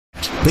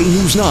Bay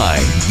News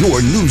 9,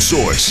 your news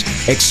source,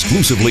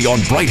 exclusively on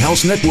Bright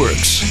House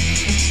Networks.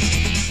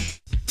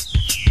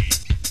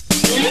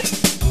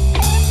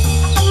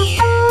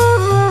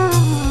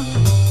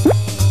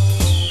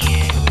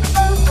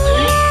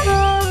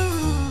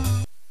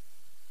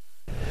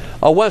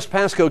 A West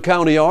Pasco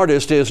County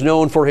artist is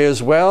known for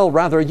his, well,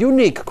 rather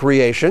unique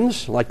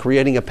creations, like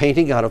creating a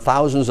painting out of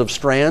thousands of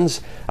strands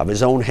of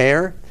his own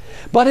hair.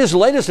 But his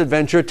latest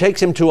adventure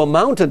takes him to a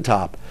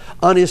mountaintop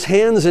on his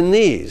hands and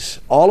knees,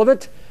 all of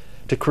it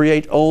to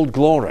create Old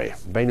Glory.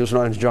 Bay News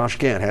 9's Josh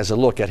Gant has a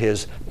look at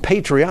his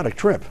patriotic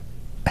trip.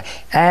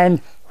 And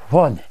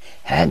 1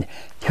 and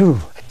 2.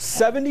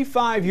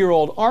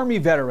 75-year-old Army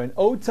veteran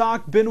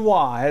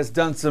Ben-Hvar has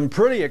done some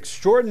pretty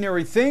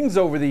extraordinary things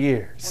over the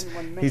years.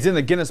 He's in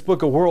the Guinness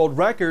Book of World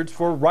Records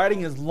for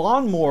riding his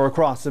lawnmower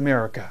across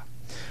America.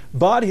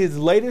 But his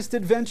latest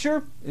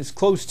adventure is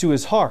close to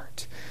his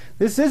heart.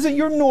 This isn't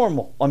your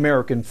normal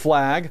American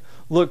flag.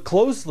 Look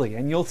closely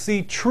and you'll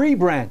see tree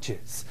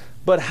branches.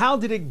 But how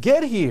did it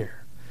get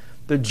here?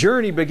 The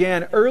journey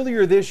began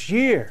earlier this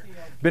year.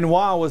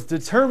 Ben-Hvar was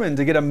determined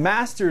to get a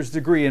master's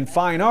degree in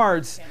fine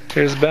arts.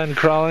 Here's Ben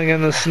crawling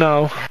in the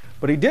snow.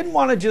 But he didn't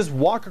want to just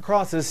walk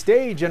across the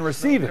stage and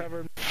receive it.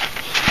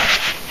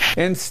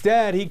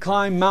 Instead, he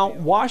climbed Mount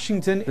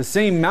Washington, the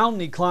same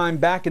mountain he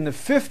climbed back in the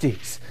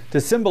 50s,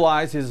 to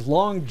symbolize his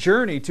long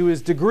journey to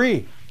his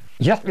degree.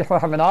 Just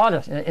because I'm an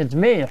artist, it's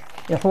me.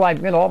 It's who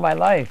I've been all my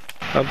life.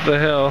 Up the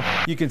hill.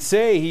 You can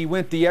say he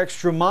went the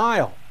extra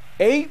mile.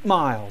 8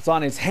 miles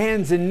on his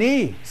hands and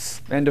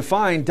knees, and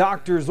defying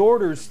doctor's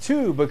orders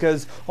too,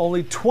 because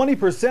only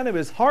 20% of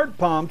his heart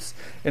pumps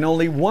and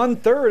only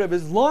 1/3 of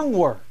his lung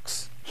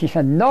works. She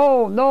said,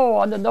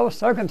 no, under no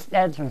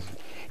circumstances.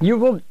 You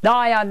will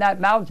die on that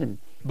mountain.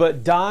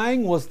 But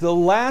dying was the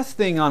last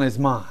thing on his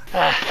mind.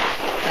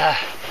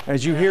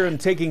 As you hear him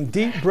taking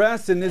deep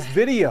breaths in this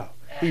video,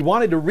 he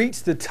wanted to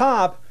reach the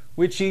top,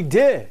 which he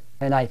did.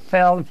 And I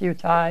fell a few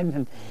times,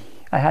 and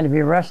I had to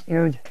be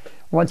rescued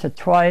once or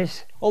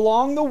twice.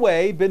 Along the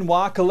way,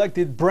 Ben-Hvar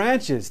collected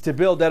branches to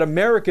build that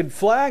American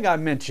flag I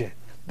mentioned.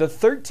 The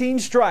 13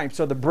 stripes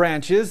are the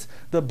branches,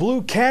 the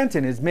blue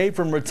canton is made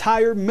from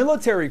retired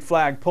military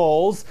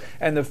flagpoles,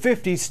 and the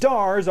 50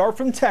 stars are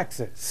from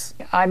Texas.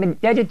 I'm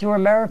indebted to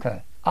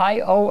America. I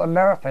owe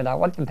America, and I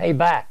want to pay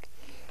back.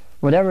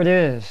 Whatever it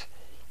is,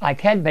 I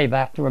can pay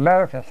back to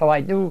America, so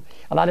I do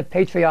a lot of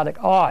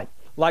patriotic art.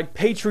 Like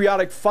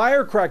patriotic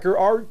firecracker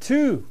art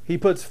too. He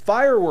puts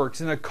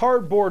fireworks in a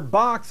cardboard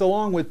box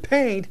along with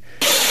paint.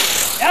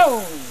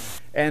 Oh!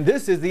 And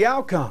this is the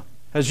outcome.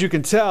 As you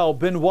can tell,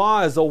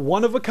 Ben-Hvar is a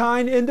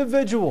one-of-a-kind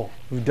individual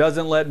who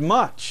doesn't let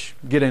much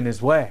get in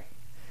his way.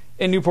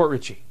 In Newport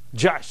Richey,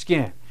 Josh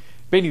Gant,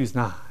 Bay News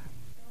 9.